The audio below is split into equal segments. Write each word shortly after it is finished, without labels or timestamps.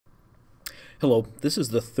Hello, this is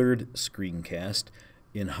the third screencast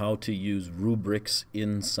in how to use rubrics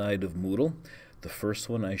inside of Moodle. The first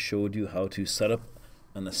one I showed you how to set up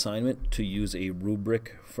an assignment to use a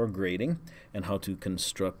rubric for grading and how to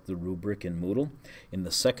construct the rubric in Moodle. In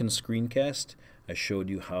the second screencast, I showed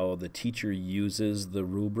you how the teacher uses the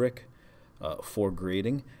rubric for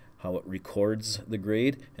grading, how it records the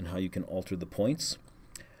grade, and how you can alter the points.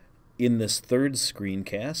 In this third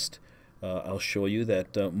screencast, I'll show you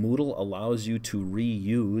that Moodle allows you to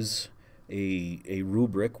reuse a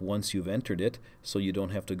rubric once you've entered it, so you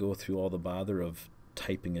don't have to go through all the bother of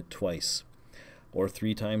typing it twice or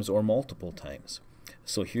 3 times or multiple times.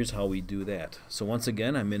 So here's how we do that. So once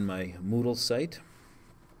again, I'm in my Moodle site.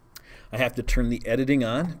 I have to turn the editing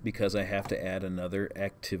on because I have to add another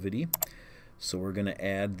activity. So we're going to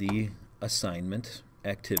add the assignment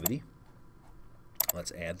activity.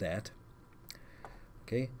 Let's add that.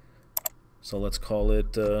 Okay. So let's call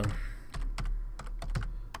it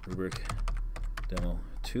Rubric Demo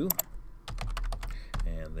 2.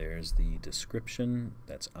 And there's the description.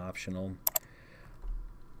 That's optional.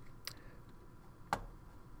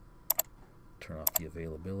 Turn off the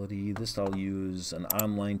availability. This I'll use an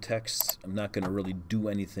online text. I'm not going to really do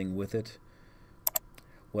anything with it.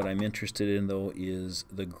 What I'm interested in, though, is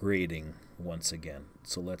the grading once again.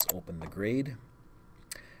 So let's open the grade.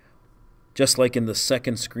 Just like in the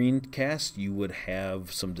second screencast, you would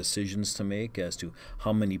have some decisions to make as to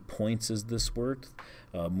how many points is this worth.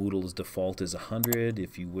 Moodle's default is 100.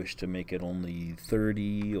 If you wish to make it only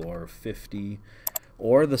 30 or 50,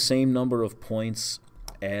 or the same number of points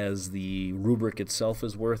as the rubric itself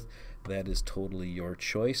is worth, that is totally your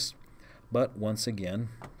choice. But once again,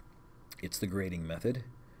 it's the grading method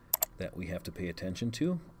that we have to pay attention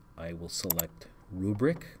to. I will select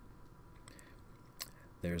Rubric.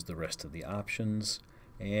 There's the rest of the options,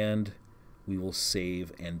 and we will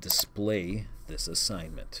save and display this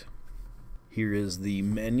assignment. Here is the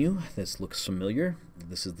menu. This looks familiar.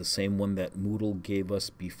 This is the same one that Moodle gave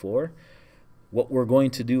us before. What we're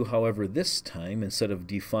going to do, however, this time, instead of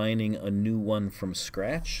defining a new one from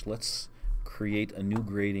scratch, let's create a new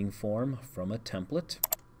grading form from a template.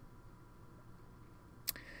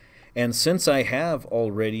 And since I have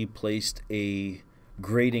already placed a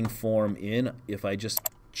grading form in, if I just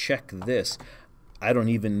check this, I don't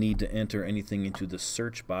even need to enter anything into the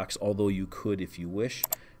search box, although you could if you wish.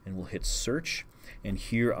 And we'll hit search, and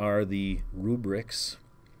here are the rubrics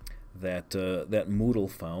that that Moodle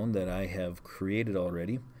found that I have created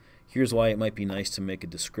already. Here's why it might be nice to make a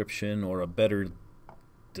description or a better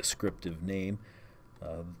descriptive name.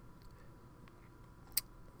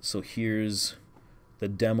 So here's the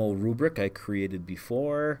demo rubric I created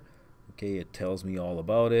before. Okay, it tells me all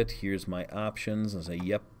about it. Here's my options. I say,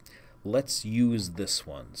 yep, let's use this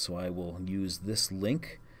one. So I will use this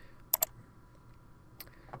link.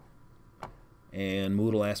 And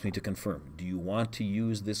Moodle asked me to confirm. Do you want to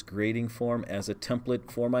use this grading form as a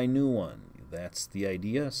template for my new one? That's the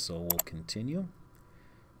idea, so we'll continue.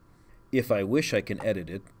 If I wish, I can edit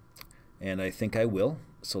it, and I think I will.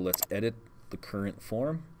 So let's edit the current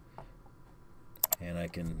form, and I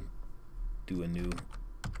can do a new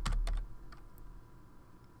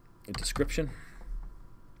description.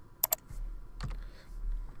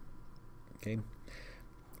 Okay.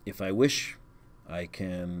 If I wish, I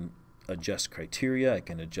can adjust criteria. I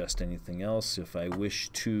can adjust anything else. If I wish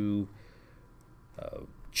to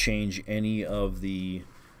change any of the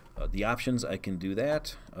options, I can do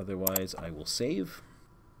that. Otherwise, I will save,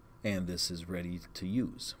 and this is ready to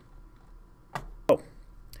use. So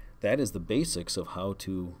that is the basics of how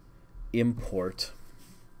to import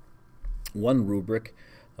one rubric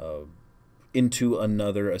into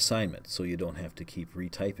another assignment, so you don't have to keep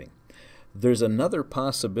retyping. There's another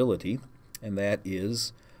possibility, and that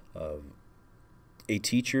is a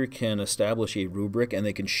teacher can establish a rubric and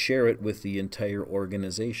they can share it with the entire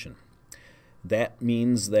organization. That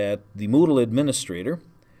means that the Moodle administrator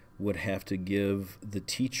would have to give the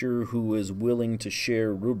teacher who is willing to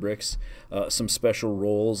share rubrics some special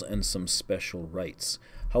roles and some special rights.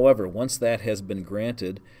 However, once that has been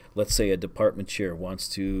granted, let's say a department chair wants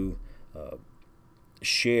to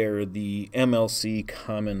share the MLC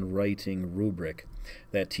Common Writing rubric.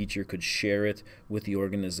 That teacher could share it with the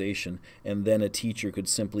organization, and then a teacher could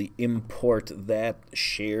simply import that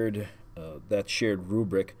shared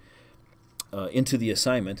rubric into the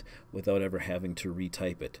assignment without ever having to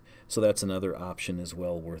retype it. So that's another option as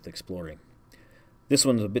well worth exploring. This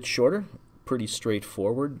one's a bit shorter, pretty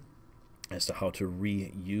straightforward as to how to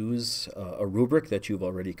reuse a rubric that you've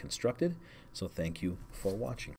already constructed. So thank you for watching.